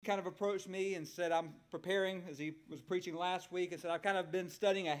kind of approached me and said, I'm preparing, as he was preaching last week, and said, I've kind of been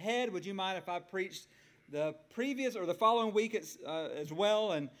studying ahead. Would you mind if I preached the previous or the following week as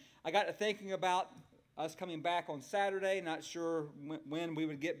well? And I got to thinking about us coming back on Saturday, not sure when we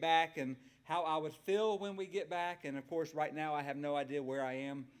would get back and how I would feel when we get back. And of course, right now I have no idea where I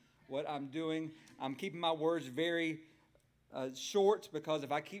am, what I'm doing. I'm keeping my words very short, because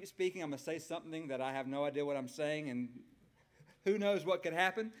if I keep speaking, I'm going to say something that I have no idea what I'm saying, and who knows what could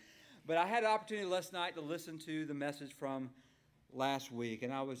happen. But I had an opportunity last night to listen to the message from last week,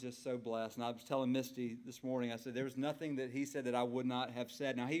 and I was just so blessed. And I was telling Misty this morning, I said, there was nothing that he said that I would not have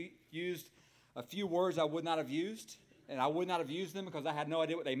said. Now, he used a few words I would not have used, and I would not have used them because I had no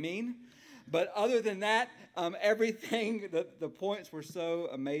idea what they mean. But other than that, everything, the points were so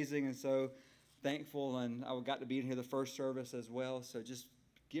amazing and so thankful, and I got to be in here the first service as well. So just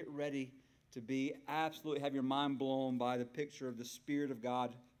get ready to be absolutely, have your mind blown by the picture of the Spirit of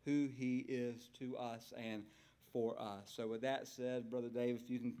God, who He is to us and for us. So with that said, Brother Dave, if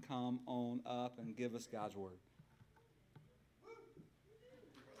you can come on up and give us God's Word.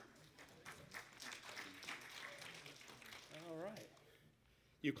 All right.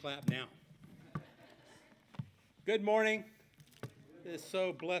 You clap now. Good morning. It's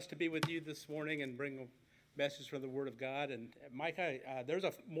so blessed to be with you this morning and bring a message from the Word of God. And Micah, there's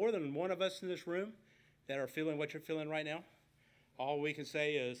more than one of us in this room that are feeling what you're feeling right now. All we can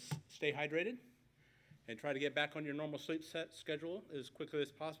say is stay hydrated and try to get back on your normal sleep schedule as quickly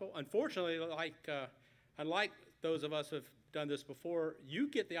as possible. Unfortunately, unlike those of us who have done this before, you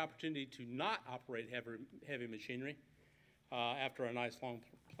get the opportunity to not operate heavy machinery after a nice long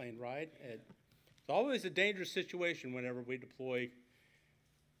plane ride. It's always a dangerous situation whenever we deploy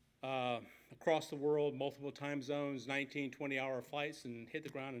across the world, multiple time zones, 19, 20-hour flights, and hit the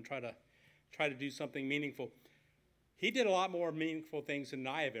ground and try to do something meaningful. He did a lot more meaningful things than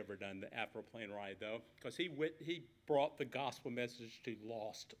I have ever done after a plane ride, though, because he brought the gospel message to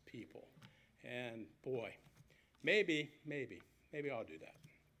lost people. And boy, maybe I'll do that.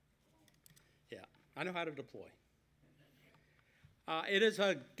 Yeah, I know how to deploy. It is,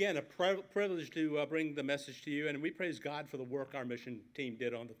 again, a privilege to bring the message to you, and we praise God for the work our mission team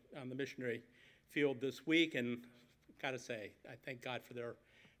did on the missionary field this week, and got to say, I thank God for their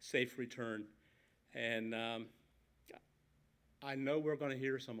safe return. And I know we're going to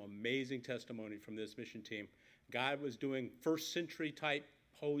hear some amazing testimony from this mission team. God was doing first century type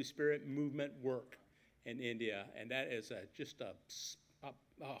Holy Spirit movement work in India, and that is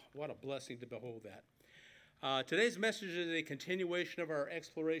what a blessing to behold that. Today's message is a continuation of our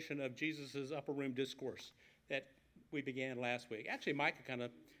exploration of Jesus' upper room discourse that we began last week. Actually,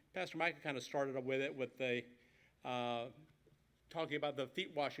 Pastor Micah kind of started with it with the talking about the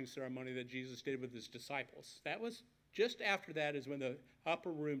feet washing ceremony that Jesus did with his disciples. That was just after that is when the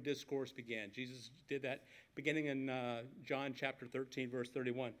upper room discourse began. Jesus did that beginning in John chapter 13, verse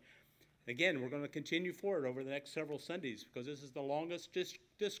 31. Again, we're going to continue forward over the next several Sundays because this is the longest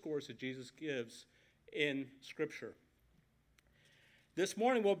discourse that Jesus gives in Scripture. This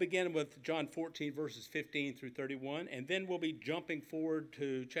morning we'll begin with John 14, verses 15 through 31, and then we'll be jumping forward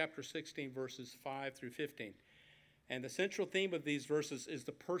to chapter 16, verses 5 through 15. And the central theme of these verses is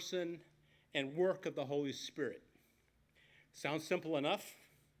the person and work of the Holy Spirit. Sounds simple enough.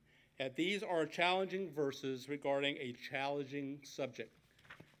 Yet these are challenging verses regarding a challenging subject: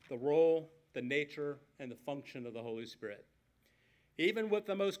 the role, the nature, and the function of the Holy Spirit. Even with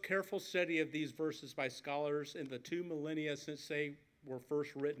the most careful study of these verses by scholars in the 2 millennia since they were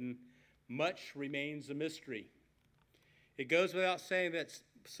first written, much remains a mystery. It goes without saying that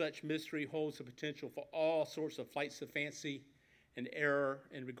such mystery holds the potential for all sorts of flights of fancy and error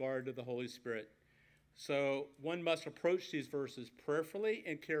in regard to the Holy Spirit. So one must approach these verses prayerfully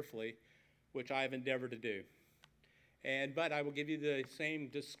and carefully, which I have endeavored to do. But I will give you the same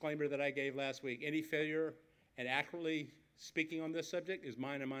disclaimer that I gave last week. Any failure in accurately speaking on this subject is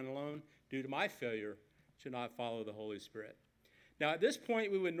mine and mine alone, due to my failure to not follow the Holy Spirit. Now, at this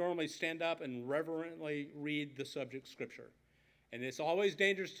point, we would normally stand up and reverently read the subject scripture. And it's always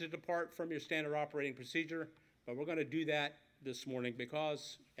dangerous to depart from your standard operating procedure, but we're going to do that this morning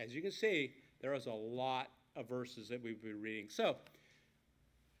because, as you can see, there is a lot of verses that we'll be reading. So,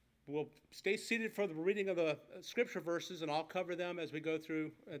 we'll stay seated for the reading of the scripture verses, and I'll cover them as we go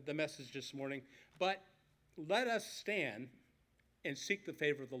through the message this morning. But let us stand and seek the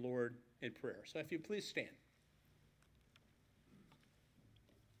favor of the Lord in prayer. So if you please stand.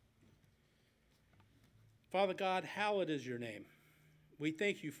 Father God, hallowed is your name. We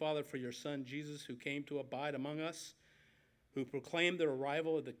thank you, Father, for your Son, Jesus, who came to abide among us, who proclaimed the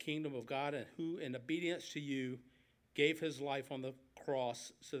arrival of the kingdom of God, and who, in obedience to you, gave his life on the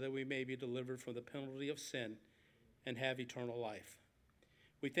cross so that we may be delivered from the penalty of sin and have eternal life.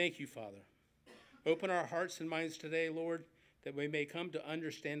 We thank you, Father. Open our hearts and minds today, Lord, that we may come to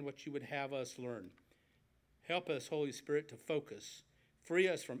understand what you would have us learn. Help us, Holy Spirit, to focus. Free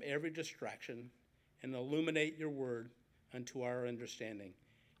us from every distraction and illuminate your word unto our understanding.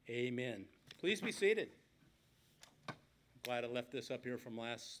 Amen. Please be seated. I'm glad I left this up here from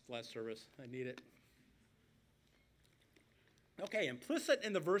last service. I need it. Okay, implicit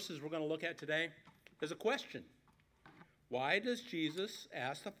in the verses we're going to look at today is a question. Why does Jesus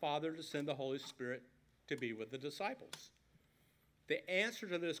ask the Father to send the Holy Spirit to be with the disciples? The answer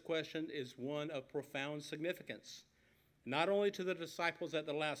to this question is one of profound significance, not only to the disciples at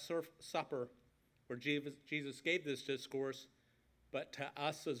the Last Supper, where Jesus gave this discourse, but to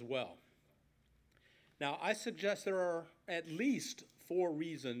us as well. Now, I suggest there are at least 4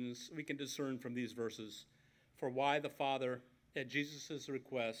 reasons we can discern from these verses for why the Father, at Jesus'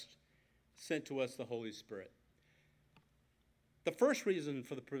 request, sent to us the Holy Spirit. The first reason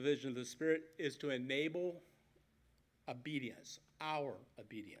for the provision of the Spirit is to enable obedience, our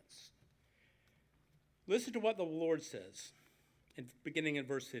obedience. Listen to what the Lord says, beginning in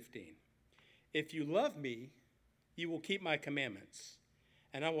verse 15. If you love me, you will keep my commandments,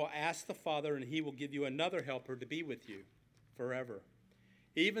 and I will ask the Father, and he will give you another helper to be with you forever.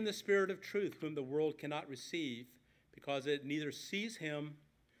 Even the Spirit of truth, whom the world cannot receive, because it neither sees him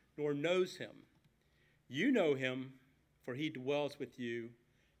nor knows him. You know him, for he dwells with you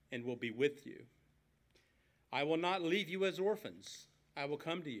and will be with you. I will not leave you as orphans. I will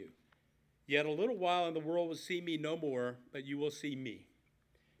come to you. Yet a little while, and the world will see me no more, but you will see me.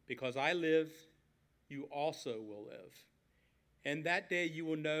 Because I live, you also will live. And that day you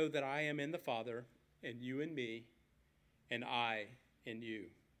will know that I am in the Father, and you in me, and I in you.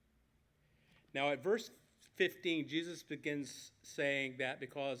 Now at verse 15, Jesus begins saying that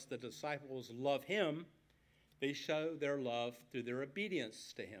because the disciples love him, they show their love through their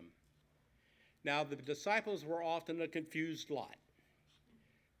obedience to him. Now, the disciples were often a confused lot.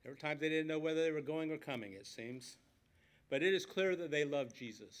 There were times they didn't know whether they were going or coming, it seems. But it is clear that they loved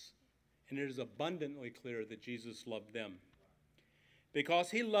Jesus. And it is abundantly clear that Jesus loved them.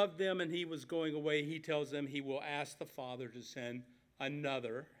 Because he loved them and he was going away, he tells them he will ask the Father to send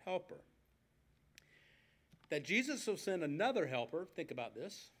another helper. That Jesus will send another helper, think about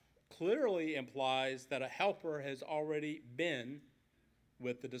this, clearly implies that a helper has already been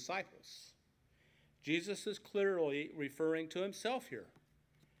with the disciples. Jesus is clearly referring to himself here.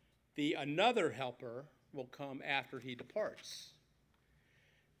 The another helper will come after he departs.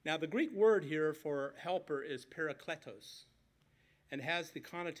 Now, the Greek word here for helper is parakletos and has the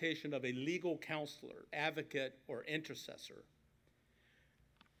connotation of a legal counselor, advocate, or intercessor.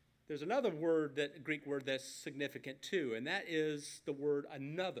 There's another Greek word that's significant too, and that is the word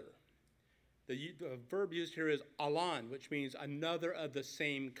another. The verb used here is alon, which means another of the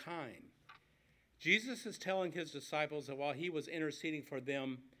same kind. Jesus is telling his disciples that while he was interceding for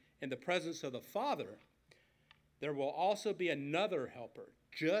them in the presence of the Father, there will also be another helper,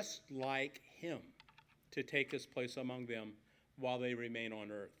 just like him, to take his place among them while they remain on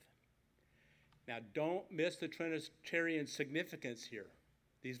earth. Now, don't miss the Trinitarian significance here.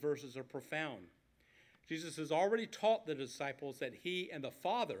 These verses are profound. Jesus has already taught the disciples that he and the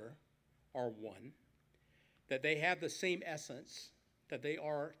Father are one, that they have the same essence, that they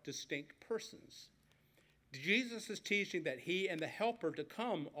are distinct persons. Jesus is teaching that he and the helper to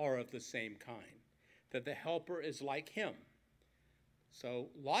come are of the same kind, that the helper is like him. So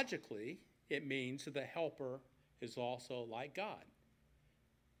logically, it means that the helper is also like God.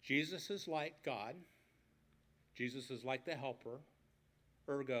 Jesus is like God. Jesus is like the helper.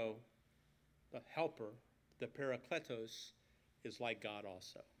 Ergo, the helper, the parakletos, is like God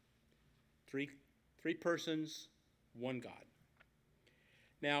also. Three persons, one God.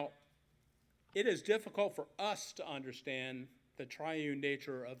 Now, it is difficult for us to understand the triune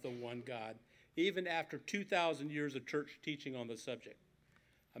nature of the one God, even after 2,000 years of church teaching on the subject.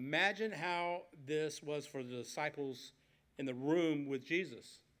 Imagine how this was for the disciples in the room with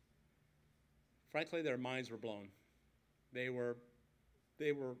Jesus. Frankly, their minds were blown. They were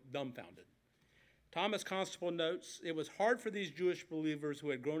dumbfounded. Thomas Constable notes, it was hard for these Jewish believers who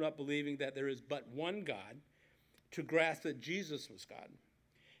had grown up believing that there is but one God to grasp that Jesus was God.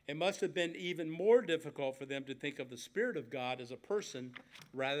 It must have been even more difficult for them to think of the Spirit of God as a person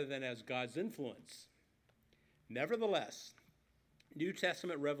rather than as God's influence. Nevertheless, New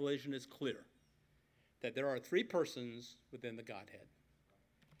Testament revelation is clear that there are 3 persons within the Godhead.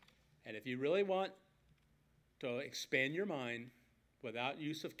 And if you really want to expand your mind without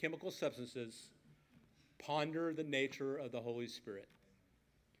use of chemical substances, Ponder the nature of the Holy Spirit.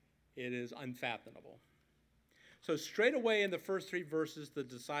 It is unfathomable. So straight away in the first 3 verses, the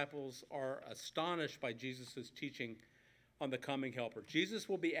disciples are astonished by Jesus' teaching on the coming helper. Jesus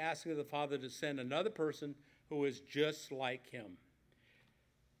will be asking the Father to send another person who is just like him.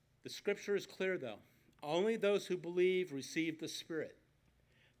 The scripture is clear, though. Only those who believe receive the Spirit.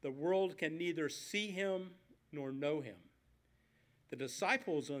 The world can neither see him nor know him. The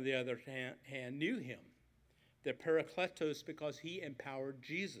disciples, on the other hand, knew him, the Parakletos, because he empowered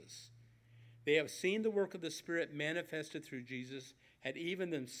Jesus. They have seen the work of the Spirit manifested through Jesus, had even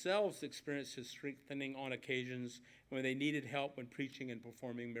themselves experienced his strengthening on occasions when they needed help when preaching and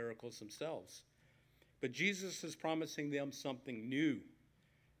performing miracles themselves. But Jesus is promising them something new.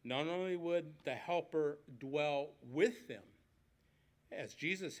 Not only would the Helper dwell with them, as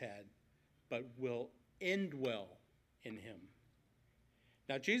Jesus had, but will indwell in him.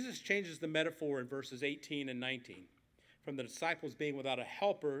 Now, Jesus changes the metaphor in verses 18 and 19 from the disciples being without a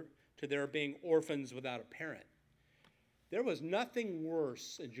helper to their being orphans without a parent. There was nothing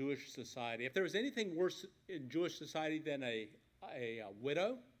worse in Jewish society. If there was anything worse in Jewish society than a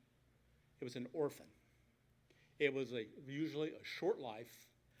widow, it was an orphan. It was usually a short life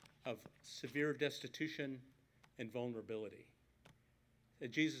of severe destitution and vulnerability.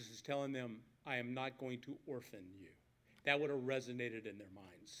 And Jesus is telling them, I am not going to orphan you. That would have resonated in their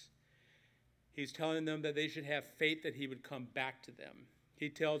minds. He's telling them that they should have faith that he would come back to them. He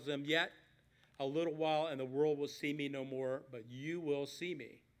tells them, yet a little while and the world will see me no more, but you will see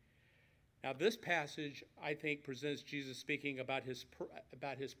me. Now this passage, I think, presents Jesus speaking about his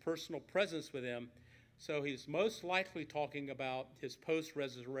personal presence with them. So he's most likely talking about his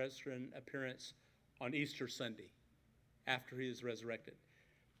post-resurrection appearance on Easter Sunday, after he is resurrected.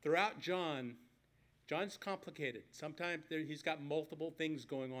 Throughout John's complicated. Sometimes he's got multiple things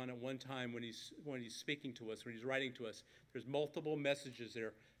going on at one time when he's speaking to us, when he's writing to us. There's multiple messages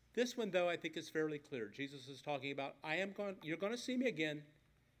there. This one, though, I think is fairly clear. Jesus is talking about, you're going to see me again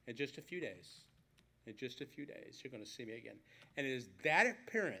in just a few days. In just a few days, you're going to see me again. And it is that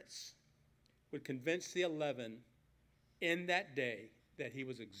appearance would convince the 11 in that day that he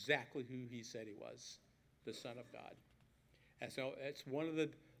was exactly who he said he was, the Son of God. And so it's one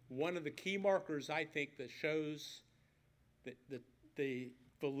of the key markers, I think, that shows that the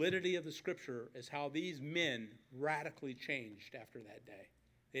validity of the Scripture is how these men radically changed after that day.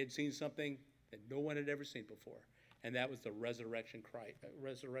 They had seen something that no one had ever seen before, and that was the resurrected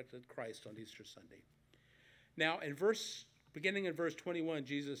Christ on Easter Sunday. Now, beginning in verse 21,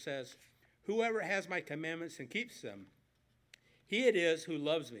 Jesus says, whoever has my commandments and keeps them, he it is who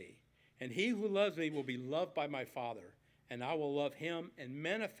loves me, and he who loves me will be loved by my Father, and I will love him and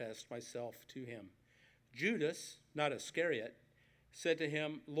manifest myself to him. Judas, not Iscariot, said to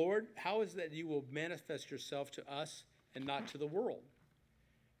him, Lord, how is that you will manifest yourself to us and not to the world?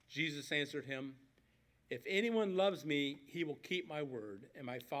 Jesus answered him, if anyone loves me, he will keep my word, and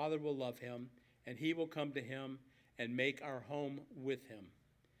my Father will love him, and he will come to him and make our home with him.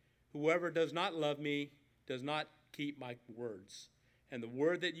 Whoever does not love me does not keep my words, and the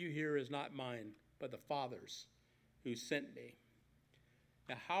word that you hear is not mine, but the Father's who sent me.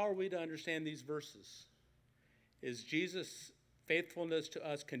 Now, how are we to understand these verses? Is Jesus' faithfulness to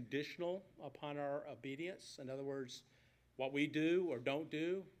us conditional upon our obedience? In other words, what we do or don't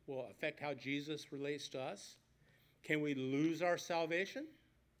do will affect how Jesus relates to us. Can we lose our salvation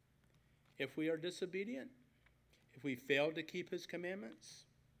if we are disobedient? If we fail to keep his commandments?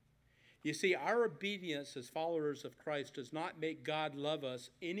 You see, our obedience as followers of Christ does not make God love us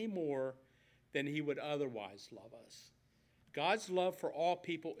any more than he would otherwise love us. God's love for all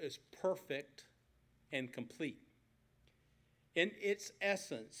people is perfect and complete. In its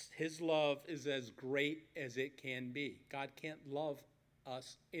essence, his love is as great as it can be. God can't love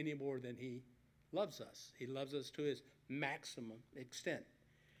us any more than he loves us. He loves us to his maximum extent.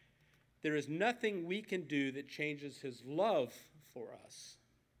 There is nothing we can do that changes his love for us.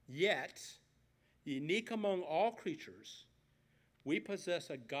 Yet, unique among all creatures, we possess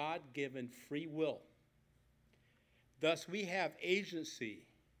a God-given free will. Thus, we have agency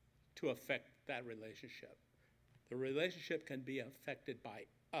to affect that relationship. The relationship can be affected by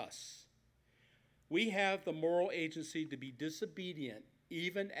us. We have the moral agency to be disobedient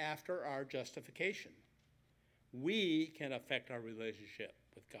even after our justification. We can affect our relationship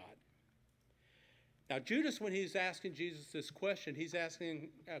with God. Now, Judas, when he's asking Jesus this question, he's asking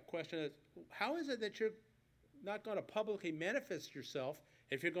a question of, how is it that you're not going to publicly manifest yourself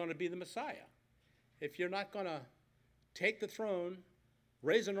if you're going to be the Messiah? If you're not going to take the throne,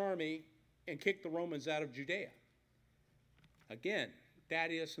 raise an army, and kick the Romans out of Judea? Again,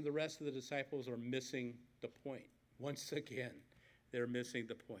 Thaddeus and the rest of the disciples are missing the point. Once again, they're missing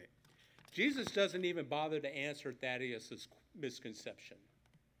the point. Jesus doesn't even bother to answer Thaddeus' misconception.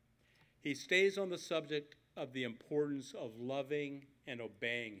 He stays on the subject of the importance of loving and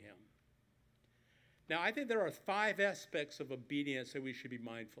obeying him. Now, I think there are 5 aspects of obedience that we should be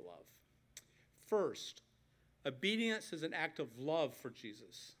mindful of. First, obedience is an act of love for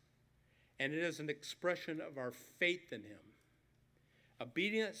Jesus, and it is an expression of our faith in him.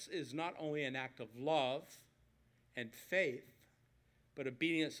 Obedience is not only an act of love and faith, but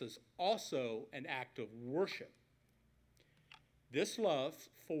obedience is also an act of worship. This love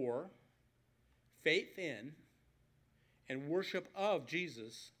for, faith in, and worship of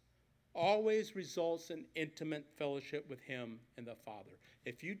Jesus always results in intimate fellowship with him and the Father.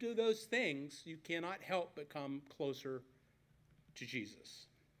 If you do those things, you cannot help but come closer to Jesus.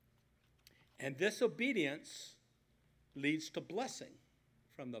 And this obedience leads to blessing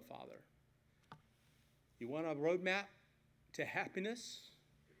from the Father. You want a roadmap to happiness,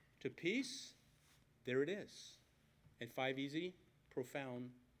 to peace? There it is. In 5 easy, profound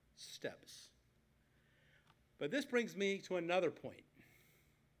steps. But this brings me to another point.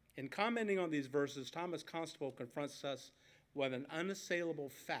 In commenting on these verses, Thomas Constable confronts us with an unassailable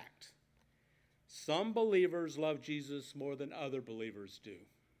fact. Some believers love Jesus more than other believers do.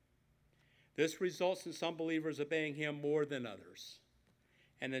 This results in some believers obeying him more than others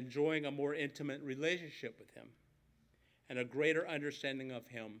and enjoying a more intimate relationship with him and a greater understanding of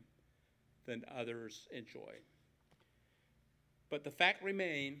him than others enjoy. But the fact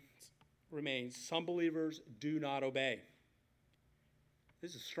remains, some believers do not obey.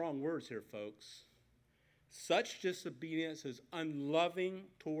 This is strong words here, folks. Such disobedience is unloving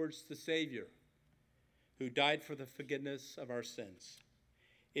towards the Savior who died for the forgiveness of our sins.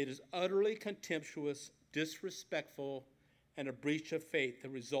 It is utterly contemptuous, disrespectful, and a breach of faith that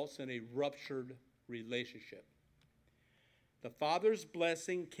results in a ruptured relationship. The Father's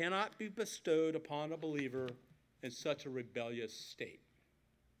blessing cannot be bestowed upon a believer in such a rebellious state.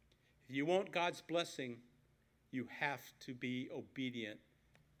 If you want God's blessing, you have to be obedient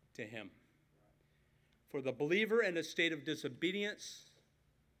to him. For the believer in a state of disobedience,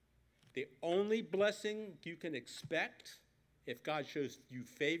 the only blessing you can expect if God shows you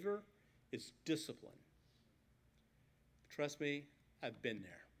favor is discipline. Trust me, I've been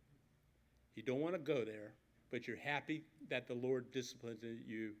there. You don't want to go there, but you're happy that the Lord disciplines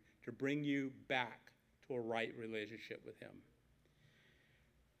you to bring you back to a right relationship with him.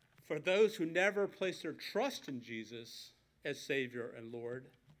 For those who never place their trust in Jesus as Savior and Lord,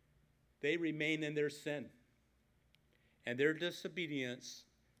 they remain in their sin, and their disobedience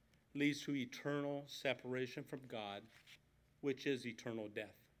leads to eternal separation from God, which is eternal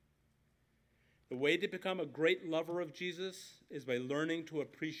death. The way to become a great lover of Jesus is by learning to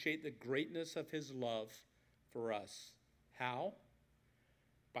appreciate the greatness of his love for us. How?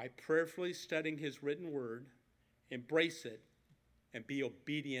 By prayerfully studying his written word, embrace it, and be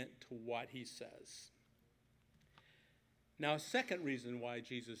obedient to what he says. Now, a second reason why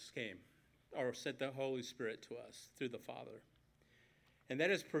Jesus came, or sent the Holy Spirit to us through the Father, and that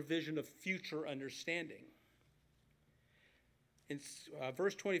is provision of future understanding. In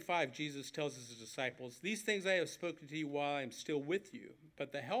verse 25, Jesus tells his disciples, "These things I have spoken to you while I am still with you,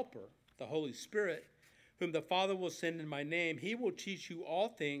 but the Helper, the Holy Spirit, whom the Father will send in my name, he will teach you all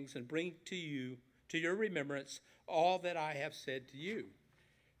things and bring to your remembrance all that I have said to you.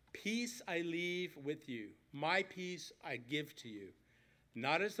 Peace I leave with you. My peace I give to you.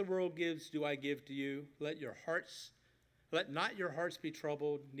 Not as the world gives do I give to you. Let not your hearts be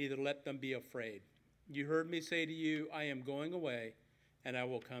troubled, neither let them be afraid. You heard me say to you, I am going away, and I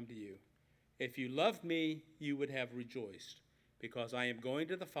will come to you. If you loved me, you would have rejoiced, because I am going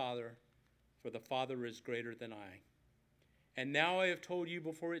to the Father, for the Father is greater than I. And now I have told you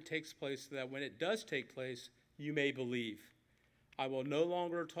before it takes place, so that when it does take place, you may believe. I will no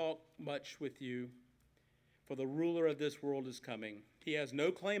longer talk much with you, for the ruler of this world is coming. He has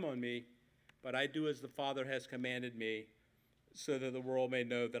no claim on me, but I do as the Father has commanded me, so that the world may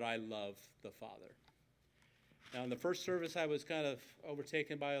know that I love the Father." Now, in the first service, I was kind of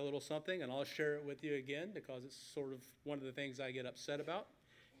overtaken by a little something, and I'll share it with you again because it's sort of one of the things I get upset about,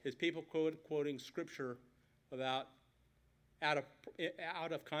 is people quoting Scripture out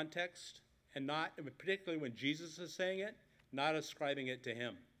of context, and not, particularly when Jesus is saying it, not ascribing it to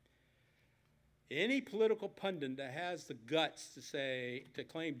him. Any political pundit that has the guts to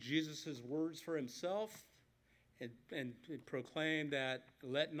claim Jesus' words for himself and proclaim that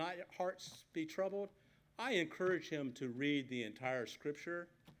let not your hearts be troubled, I encourage him to read the entire Scripture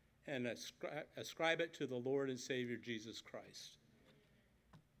and ascribe it to the Lord and Savior Jesus Christ.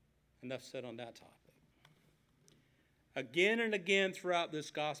 Enough said on that topic. Again and again throughout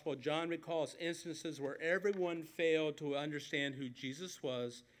this gospel, John recalls instances where everyone failed to understand who Jesus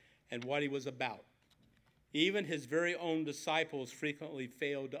was and what he was about. Even his very own disciples frequently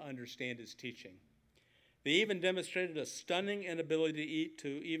failed to understand his teaching. They even demonstrated a stunning inability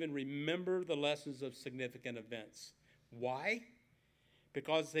to even remember the lessons of significant events. Why?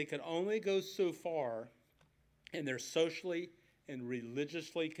 Because they could only go so far in their socially and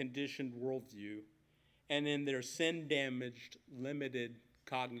religiously conditioned worldview and in their sin-damaged, limited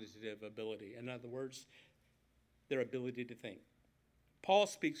cognitive ability. In other words, their ability to think. Paul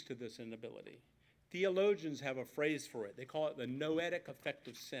speaks to this inability. Theologians have a phrase for it. They call it the noetic effect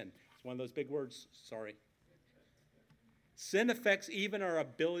of sin. It's one of those big words, sorry. Sin affects even our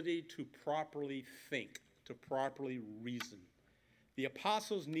ability to properly think, to properly reason. The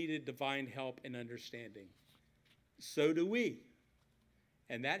apostles needed divine help and understanding. So do we.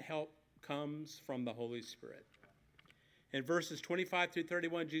 And that help comes from the Holy Spirit. In verses 25 through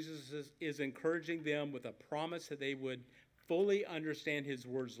 31, Jesus is encouraging them with a promise that they would fully understand his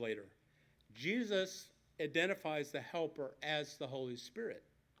words later. Jesus identifies the helper as the Holy Spirit.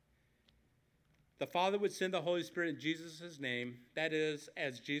 The Father would send the Holy Spirit in Jesus' name, that is,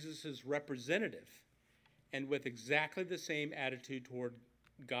 as Jesus' representative, and with exactly the same attitude toward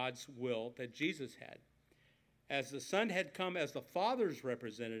God's will that Jesus had. As the Son had come as the Father's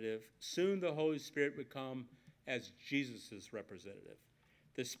representative, soon the Holy Spirit would come as Jesus' representative.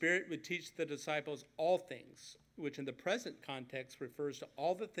 The Spirit would teach the disciples all things, which in the present context refers to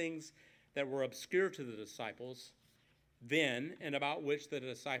all the things that were obscure to the disciples then and about which the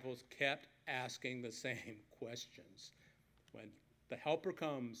disciples kept asking the same questions. When the Helper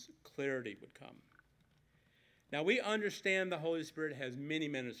comes, clarity would come. Now we understand the Holy Spirit has many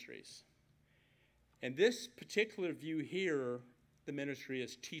ministries. In this particular view here, the ministry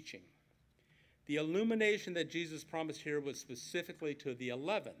is teaching. The illumination that Jesus promised here was specifically to the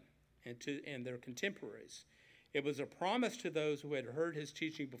 11 and their contemporaries. It was a promise to those who had heard his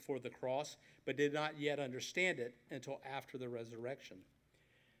teaching before the cross, but did not yet understand it until after the resurrection.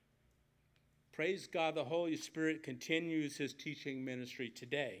 Praise God, the Holy Spirit continues his teaching ministry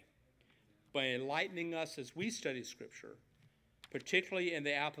today by enlightening us as we study Scripture, particularly in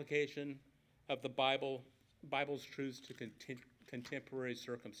the application of the Bible's truths to contemporary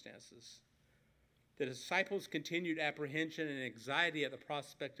circumstances. The disciples' continued apprehension and anxiety at the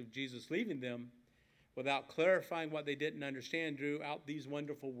prospect of Jesus leaving them without clarifying what they didn't understand drew out these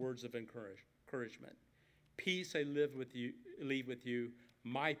wonderful words of encouragement. Peace I leave with you,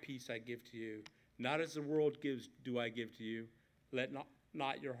 my peace I give to you. Not as the world gives do I give to you. Let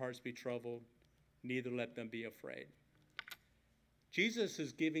not your hearts be troubled, neither let them be afraid. Jesus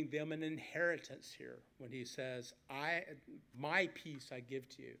is giving them an inheritance here when he says, my peace I give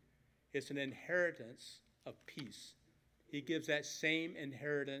to you. It's an inheritance of peace. He gives that same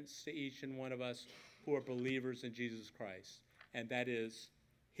inheritance to each and one of us who are believers in Jesus Christ, and that is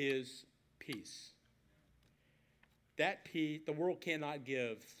his peace. That peace, the world cannot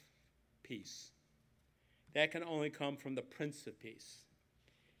give peace. That can only come from the Prince of Peace.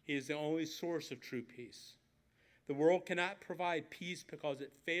 He is the only source of true peace. The world cannot provide peace because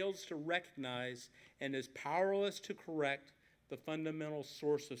it fails to recognize and is powerless to correct the fundamental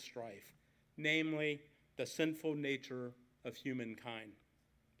source of strife, namely the sinful nature of humankind.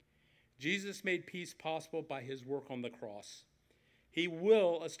 Jesus made peace possible by his work on the cross. He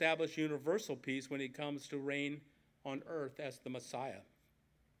will establish universal peace when he comes to reign on earth as the Messiah.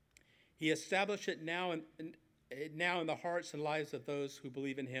 He established it now in the hearts and lives of those who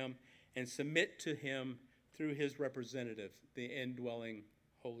believe in him and submit to him through his representative, the indwelling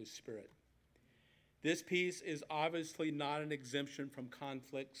Holy Spirit. This peace is obviously not an exemption from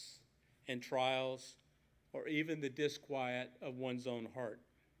conflicts and trials or even the disquiet of one's own heart.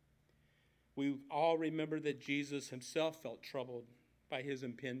 We all remember that Jesus himself felt troubled by his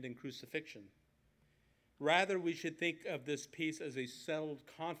impending crucifixion. Rather, we should think of this peace as a settled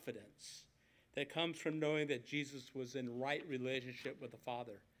confidence that comes from knowing that Jesus was in right relationship with the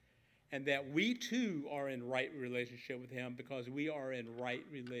Father, and that we too are in right relationship with him because we are in right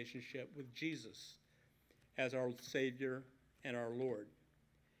relationship with Jesus as our Savior and our Lord.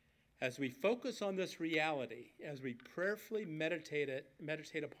 As we focus on this reality, as we prayerfully meditate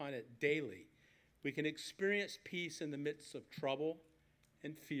upon it daily, we can experience peace in the midst of trouble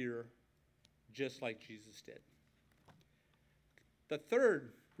and fear, just like Jesus did. The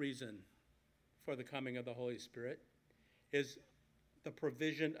third reason for the coming of the Holy Spirit is the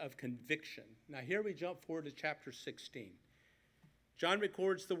provision of conviction. Now here we jump forward to chapter 16. John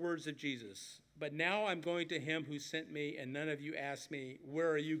records the words of Jesus, "But now I'm going to him who sent me, and none of you ask me,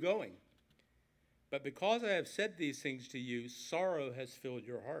 'Where are you going?' But because I have said these things to you, sorrow has filled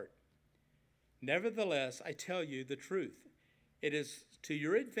your heart. Nevertheless, I tell you the truth. It is to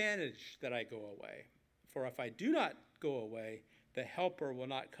your advantage that I go away. For if I do not go away, the Helper will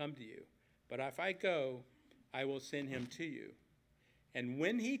not come to you. But if I go, I will send him to you. And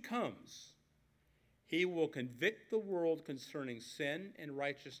when he comes, he will convict the world concerning sin and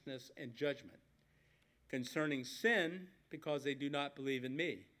righteousness and judgment. Concerning sin, because they do not believe in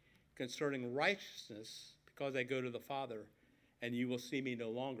me. Concerning righteousness, because I go to the Father, and you will see me no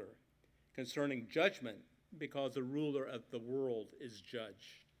longer. Concerning judgment, because the ruler of the world is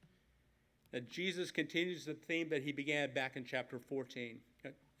judged. Now, Jesus continues the theme that he began back in chapter 14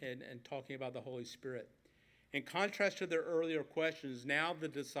 and talking about the Holy Spirit. In contrast to their earlier questions, now the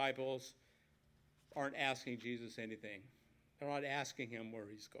disciples aren't asking Jesus anything. They're not asking him where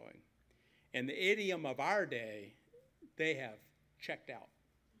he's going. In the idiom of our day, they have checked out.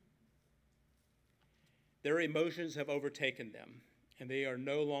 Their emotions have overtaken them, and they are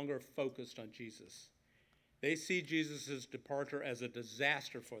no longer focused on Jesus. They see Jesus' departure as a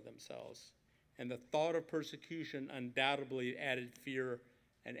disaster for themselves, and the thought of persecution undoubtedly added fear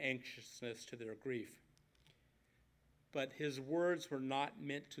and anxiousness to their grief. But his words were not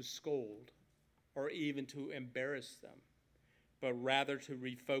meant to scold or even to embarrass them, but rather to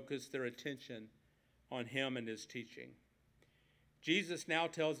refocus their attention on him and his teaching. Jesus now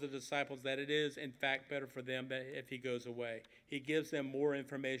tells the disciples that it is, in fact, better for them that if he goes away. He gives them more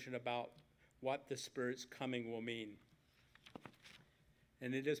information about what the Spirit's coming will mean.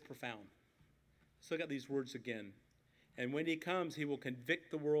 And it is profound. Let's look at these words again. And when he comes, he will convict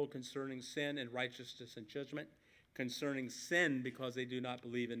the world concerning sin and righteousness and judgment. Concerning sin, because they do not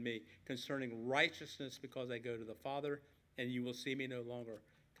believe in me. Concerning righteousness, because I go to the Father, and you will see me no longer.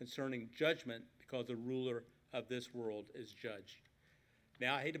 Concerning judgment, because the ruler of this world is judged.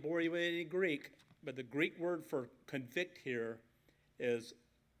 Now, I hate to bore you with any Greek, but the Greek word for convict here is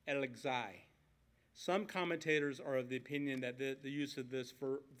elexai. Some commentators are of the opinion that the use of this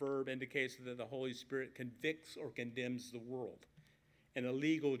verb indicates that the Holy Spirit convicts or condemns the world in a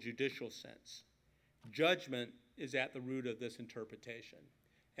legal, judicial sense. Judgment is at the root of this interpretation.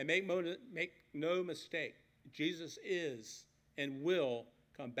 And make no mistake, Jesus is and will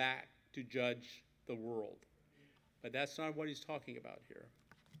come back to judge the world. But that's not what he's talking about here.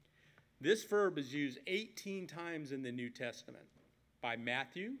 This verb is used 18 times in the New Testament by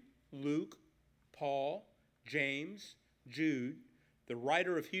Matthew, Luke, Paul, James, Jude, the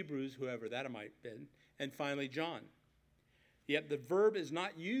writer of Hebrews, whoever that might have been, and finally John. Yet the verb is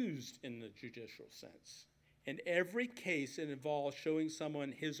not used in the judicial sense. In every case, it involves showing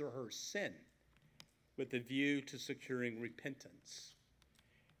someone his or her sin with a view to securing repentance.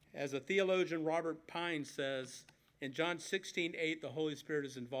 As the theologian Robert Pine says, in John 16:8, the Holy Spirit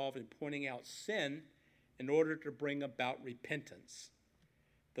is involved in pointing out sin in order to bring about repentance.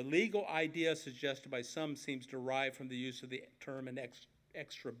 The legal idea suggested by some seems derived from the use of the term in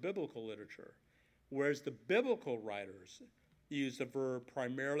extra-biblical literature, whereas the biblical writers use the verb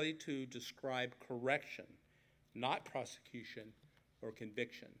primarily to describe correction, not prosecution or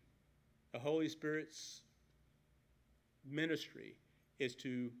conviction. The Holy Spirit's ministry is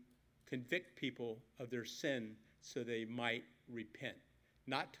to convict people of their sin so they might repent,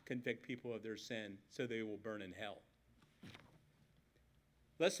 not to convict people of their sin so they will burn in hell.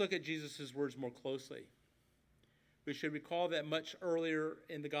 Let's look at Jesus' words more closely. We should recall that much earlier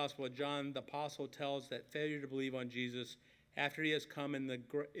in the Gospel of John, the apostle tells that failure to believe on Jesus after he has come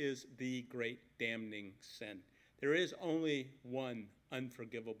is the great damning sin. There is only one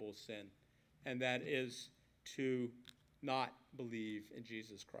unforgivable sin, and that is to not believe in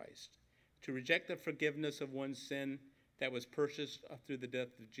Jesus Christ. To reject the forgiveness of one's sin that was purchased through the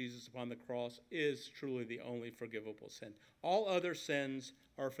death of Jesus upon the cross is truly the only forgivable sin. All other sins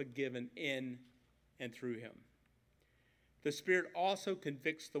are forgiven in and through him. The Spirit also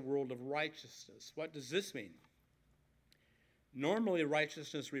convicts the world of righteousness. What does this mean? Normally,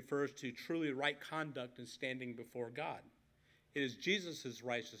 righteousness refers to truly right conduct and standing before God. It is Jesus'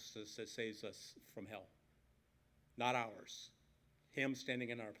 righteousness that saves us from hell, not ours. Him standing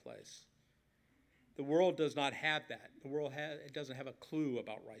in our place. The world does not have that. It doesn't have a clue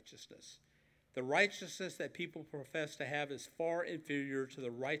about righteousness. The righteousness that people profess to have is far inferior to the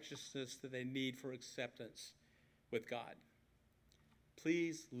righteousness that they need for acceptance with God.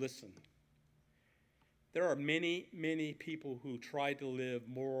 Please listen. There are many, many people who try to live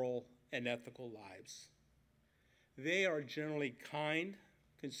moral and ethical lives. They are generally kind,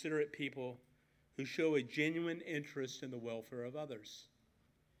 considerate people who show a genuine interest in the welfare of others.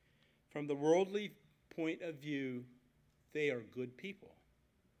 From the worldly point of view, they are good people.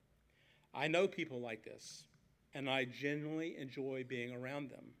 I know people like this, and I genuinely enjoy being around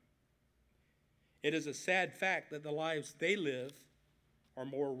them. It is a sad fact that the lives they live are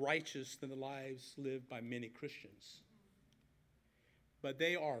more righteous than the lives lived by many Christians. But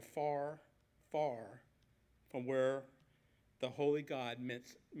they are far, far from where the holy God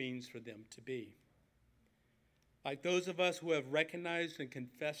means for them to be. Like those of us who have recognized and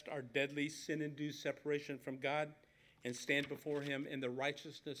confessed our deadly sin-induced separation from God and stand before him in the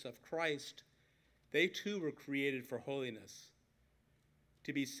righteousness of Christ, they too were created for holiness,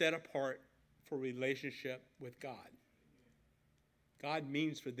 to be set apart for relationship with God. God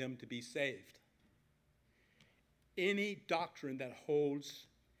means for them to be saved. Any doctrine that holds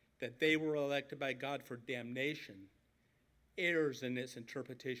that they were elected by God for damnation errs in its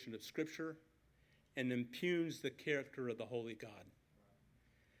interpretation of Scripture and impugns the character of the holy God.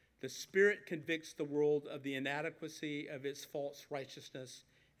 The Spirit convicts the world of the inadequacy of its false righteousness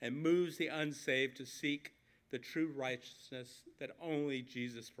and moves the unsaved to seek the true righteousness that only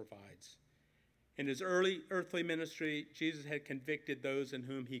Jesus provides. In his early earthly ministry, Jesus had convicted those in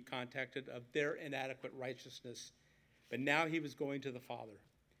whom he contacted of their inadequate righteousness, but now he was going to the Father.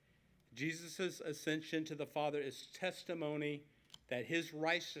 Jesus' ascension to the Father is testimony that his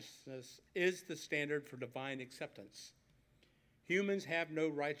righteousness is the standard for divine acceptance. Humans have no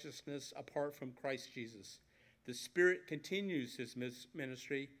righteousness apart from Christ Jesus. The Spirit continues his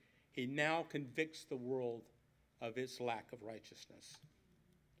ministry. He now convicts the world of its lack of righteousness.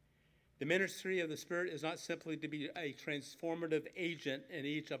 The ministry of the Spirit is not simply to be a transformative agent in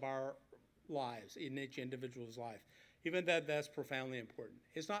each of our lives, in each individual's life. Even that's profoundly important.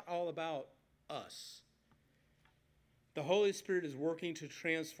 It's not all about us. The Holy Spirit is working to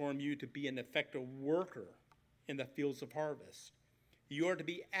transform you to be an effective worker in the fields of harvest. You are to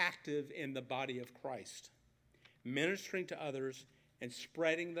be active in the body of Christ, ministering to others and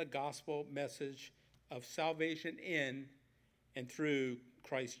spreading the gospel message of salvation in and through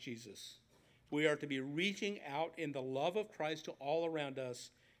Christ Jesus. We are to be reaching out in the love of Christ to all around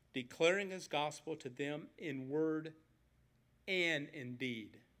us, declaring his gospel to them in word and in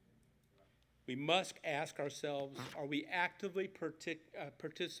deed. We must ask ourselves, are we actively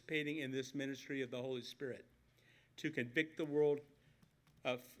participating in this ministry of the Holy Spirit to convict the world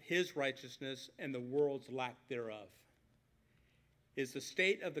of his righteousness and the world's lack thereof? Is the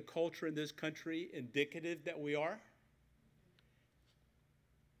state of the culture in this country indicative that we are?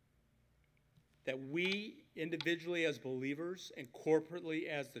 That we individually as believers and corporately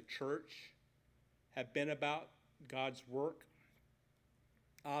as the church have been about God's work?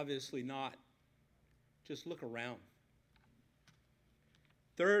 Obviously not. Just look around.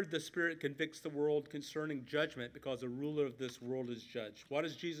 Third, the Spirit convicts the world concerning judgment because the ruler of this world is judged. What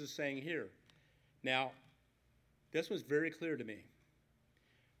is Jesus saying here? Now, this was very clear to me.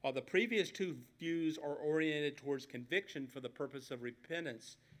 While the previous two views are oriented towards conviction for the purpose of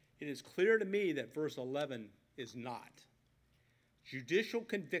repentance, it is clear to me that verse 11 is not. Judicial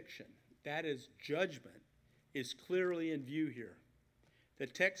conviction, that is judgment, is clearly in view here. The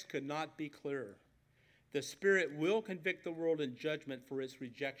text could not be clearer. The Spirit will convict the world in judgment for its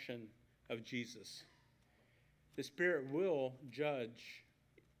rejection of Jesus. The Spirit will judge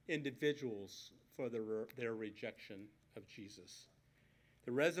individuals for their rejection of Jesus.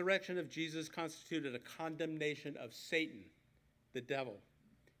 The resurrection of Jesus constituted a condemnation of Satan, the devil.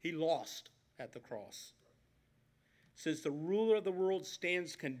 He lost at the cross. Since the ruler of the world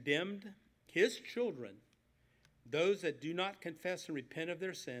stands condemned, his children, those that do not confess and repent of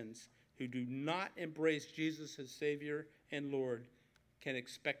their sins, who do not embrace Jesus as Savior and Lord, can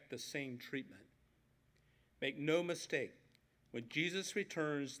expect the same treatment. Make no mistake, when Jesus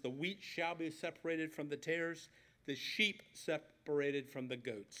returns, the wheat shall be separated from the tares, the sheep separated from the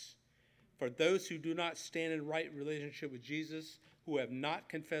goats. For those who do not stand in right relationship with Jesus, who have not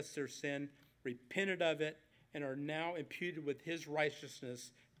confessed their sin, repented of it, and are now imputed with his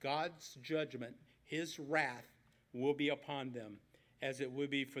righteousness, God's judgment, his wrath, will be upon them, as it would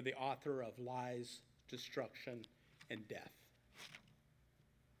be for the author of lies, destruction, and death.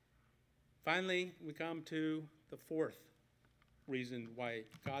 Finally, we come to the fourth reason why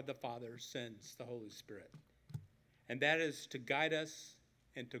God the Father sends the Holy Spirit, and that is to guide us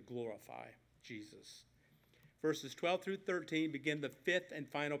and to glorify Jesus. Verses 12 through 13 begin the fifth and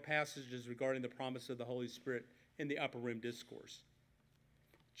final passages regarding the promise of the Holy Spirit in the upper room discourse.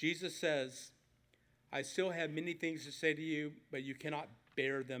 Jesus says, I still have many things to say to you, but you cannot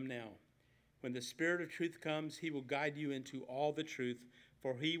bear them now. When the Spirit of truth comes, he will guide you into all the truth,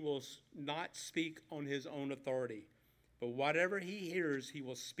 for he will not speak on his own authority. But whatever he hears, he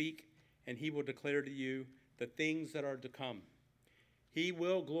will speak, and he will declare to you the things that are to come. He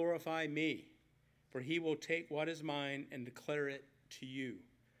will glorify me, for he will take what is mine and declare it to you.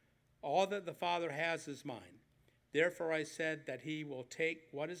 All that the Father has is mine. Therefore I said that he will take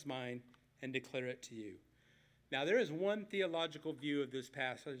what is mine and declare it to you. Now there is one theological view of this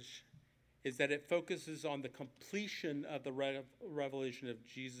passage, is that it focuses on the completion of the revelation of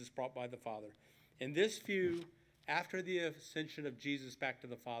Jesus brought by the Father. In this view, after the ascension of Jesus back to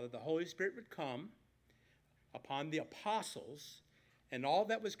the Father, the Holy Spirit would come upon the apostles, and all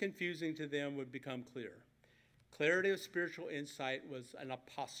that was confusing to them would become clear. Clarity of spiritual insight was an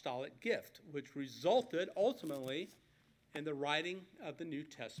apostolic gift, which resulted ultimately in the writing of the New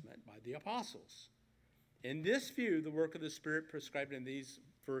Testament by the apostles. In this view, the work of the Spirit prescribed in these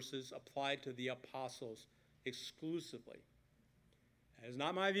verses applied to the apostles exclusively. That is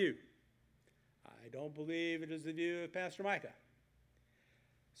not my view. I don't believe it is the view of Pastor Micah.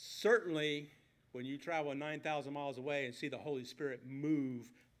 Certainly, when you travel 9,000 miles away and see the Holy Spirit move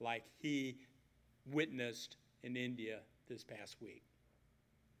like he witnessed in India this past week.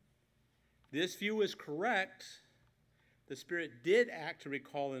 This view is correct. The Spirit did act to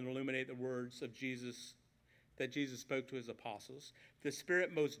recall and illuminate the words of Jesus that Jesus spoke to his apostles. The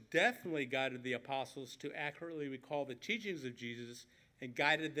Spirit most definitely guided the apostles to accurately recall the teachings of Jesus and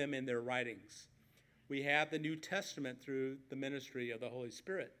guided them in their writings. We have the New Testament through the ministry of the Holy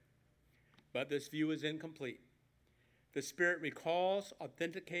Spirit. But this view is incomplete. The Spirit recalls,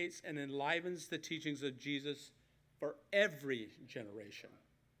 authenticates, and enlivens the teachings of Jesus for every generation.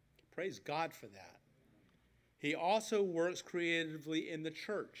 Praise God for that. He also works creatively in the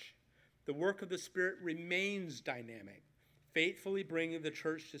church. The work of the Spirit remains dynamic, faithfully bringing the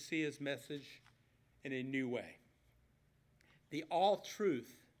church to see his message in a new way. The all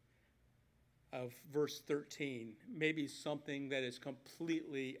truth of verse 13 may be something that is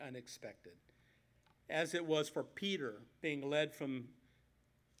completely unexpected, as it was for Peter being led from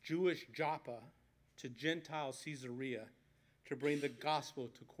Jewish Joppa to Gentile Caesarea to bring the gospel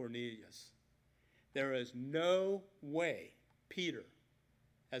to Cornelius. There is no way Peter,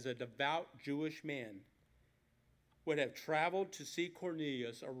 as a devout Jewish man, would have traveled to see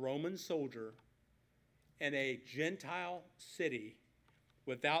Cornelius, a Roman soldier, in a Gentile city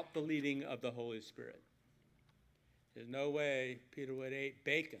without the leading of the Holy Spirit. There's no way Peter would eat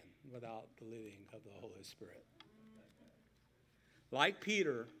bacon without the leading of the Holy Spirit. Like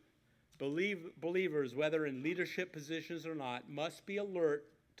Peter, believers, whether in leadership positions or not, must be alert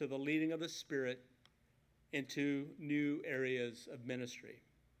to the leading of the Spirit into new areas of ministry.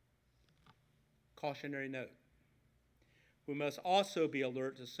 Cautionary note. We must also be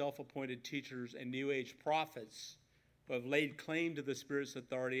alert to self-appointed teachers and New Age prophets who have laid claim to the Spirit's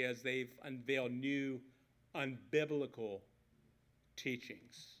authority as they've unveiled new, unbiblical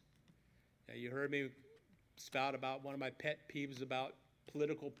teachings. Now, you heard me spout about one of my pet peeves about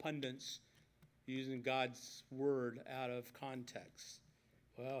political pundits using God's word out of context.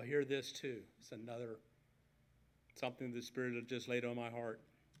 Well, hear this too. It's another something the Spirit has just laid on my heart.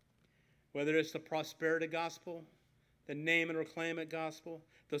 Whether it's the prosperity gospel, the name and reclaim it gospel,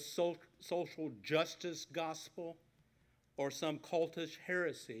 the social justice gospel, or some cultish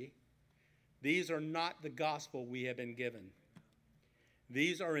heresy, these are not the gospel we have been given.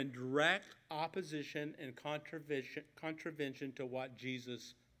 These are in direct opposition and contravention to what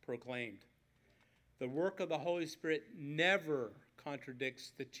Jesus proclaimed. The work of the Holy Spirit never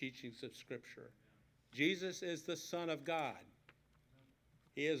contradicts the teachings of Scripture. Jesus is the Son of God.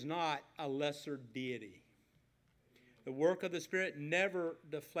 He is not a lesser deity. The work of the Spirit never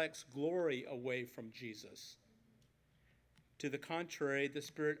deflects glory away from Jesus. To the contrary, the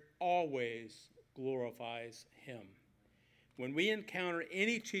Spirit always glorifies him. When we encounter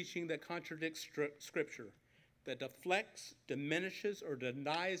any teaching that contradicts Scripture, that deflects, diminishes, or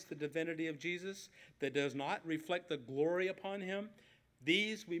denies the divinity of Jesus, that does not reflect the glory upon him,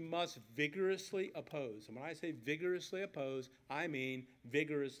 these we must vigorously oppose. And when I say vigorously oppose, I mean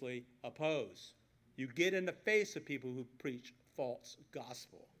vigorously oppose. You get in the face of people who preach false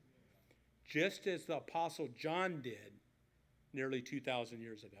gospel, just as the Apostle John did nearly 2,000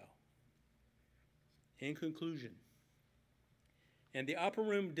 years ago. In conclusion, in the upper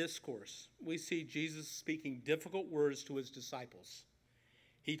room discourse, we see Jesus speaking difficult words to his disciples.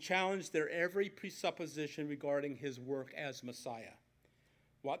 He challenged their every presupposition regarding his work as Messiah.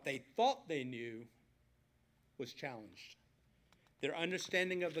 What they thought they knew was challenged. Their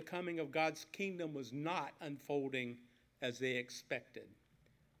understanding of the coming of God's kingdom was not unfolding as they expected.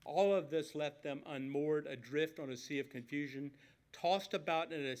 All of this left them unmoored, adrift on a sea of confusion, tossed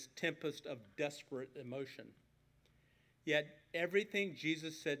about in a tempest of desperate emotion. Yet everything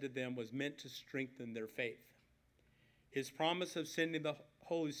Jesus said to them was meant to strengthen their faith. His promise of sending the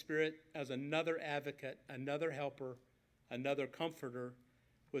Holy Spirit as another advocate, another helper, another comforter,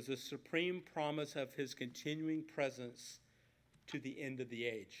 was the supreme promise of his continuing presence to the end of the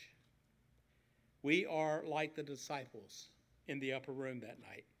age. We are like the disciples in the upper room that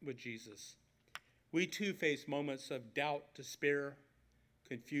night with Jesus. We too face moments of doubt, despair,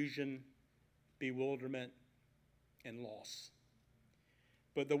 confusion, bewilderment, and loss.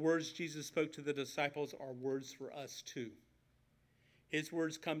 But the words Jesus spoke to the disciples are words for us too. His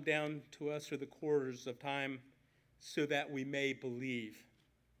words come down to us through the corridors of time so that we may believe,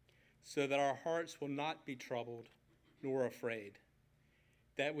 so that our hearts will not be troubled nor afraid,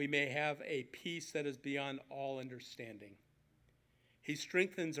 that we may have a peace that is beyond all understanding. He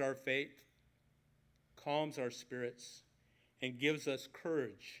strengthens our faith, calms our spirits, and gives us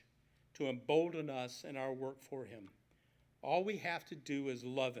courage to embolden us in our work for him. All we have to do is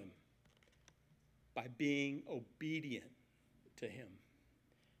love him by being obedient to him,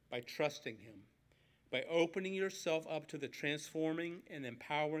 by trusting him, by opening yourself up to the transforming and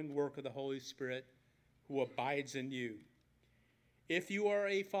empowering work of the Holy Spirit who abides in you. If you are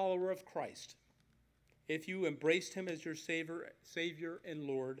a follower of Christ, if you embraced him as your Savior and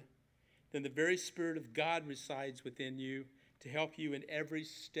Lord, then the very Spirit of God resides within you to help you in every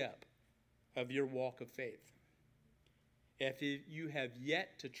step of your walk of faith. If you have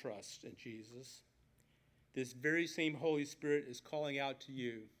yet to trust in Jesus, this very same Holy Spirit is calling out to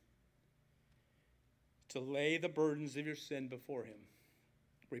you to lay the burdens of your sin before him,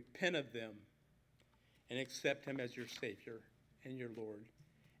 repent of them, and accept him as your Savior and your Lord.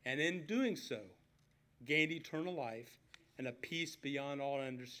 And in doing so, gain eternal life and a peace beyond all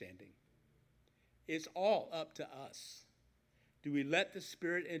understanding. It's all up to us. Do we let the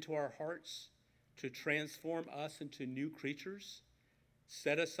Spirit into our hearts to transform us into new creatures,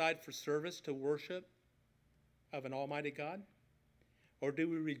 set aside for service to worship of an almighty God? Or do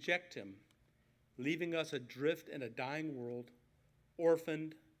we reject him, leaving us adrift in a dying world,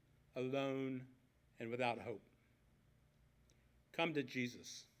 orphaned, alone, and without hope? Come to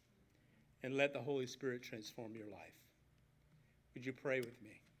Jesus and let the Holy Spirit transform your life. Would you pray with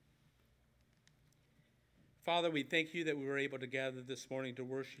me? Father, we thank you that we were able to gather this morning to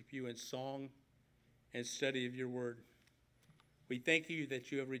worship you in song and study of your word. We thank you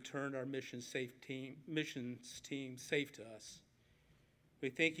that you have returned our missions team safe to us. We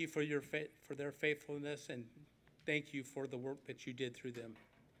thank you for their faithfulness, and thank you for the work that you did through them.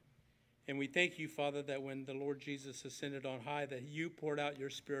 And we thank you, Father, that when the Lord Jesus ascended on high, that you poured out your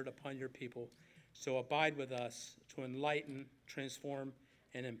Spirit upon your people. So abide with us to enlighten, transform,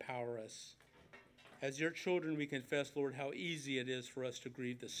 and empower us. As your children, we confess, Lord, how easy it is for us to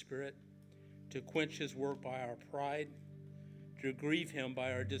grieve the Spirit, to quench his work by our pride, to grieve him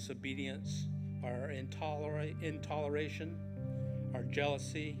by our disobedience, by our intoleration, our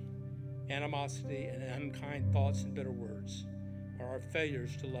jealousy, animosity, and unkind thoughts and bitter words, or our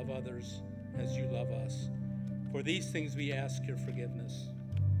failures to love others as you love us. For these things we ask your forgiveness.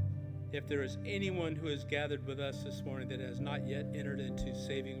 If there is anyone who has gathered with us this morning that has not yet entered into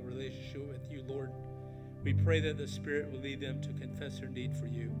saving relationship with you, Lord, we pray that the Spirit will lead them to confess their need for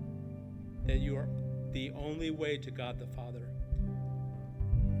you, that you are the only way to God the Father,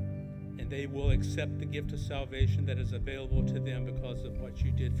 and they will accept the gift of salvation that is available to them because of what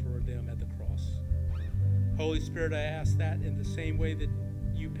you did for them at the cross. Holy Spirit, I ask that in the same way that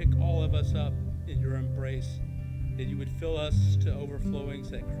you pick all of us up in your embrace, that you would fill us to overflowing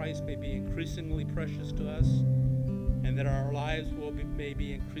so that Christ may be increasingly precious to us, and that our lives may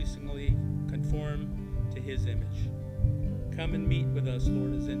be increasingly conformed to his image. Come and meet with us,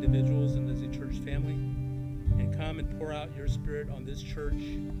 Lord, as individuals and as a church family, and come and pour out your Spirit on this church,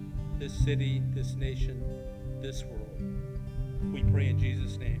 this city, this nation, this world. We pray in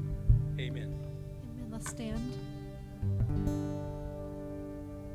Jesus' name. Amen. Amen. Let's stand.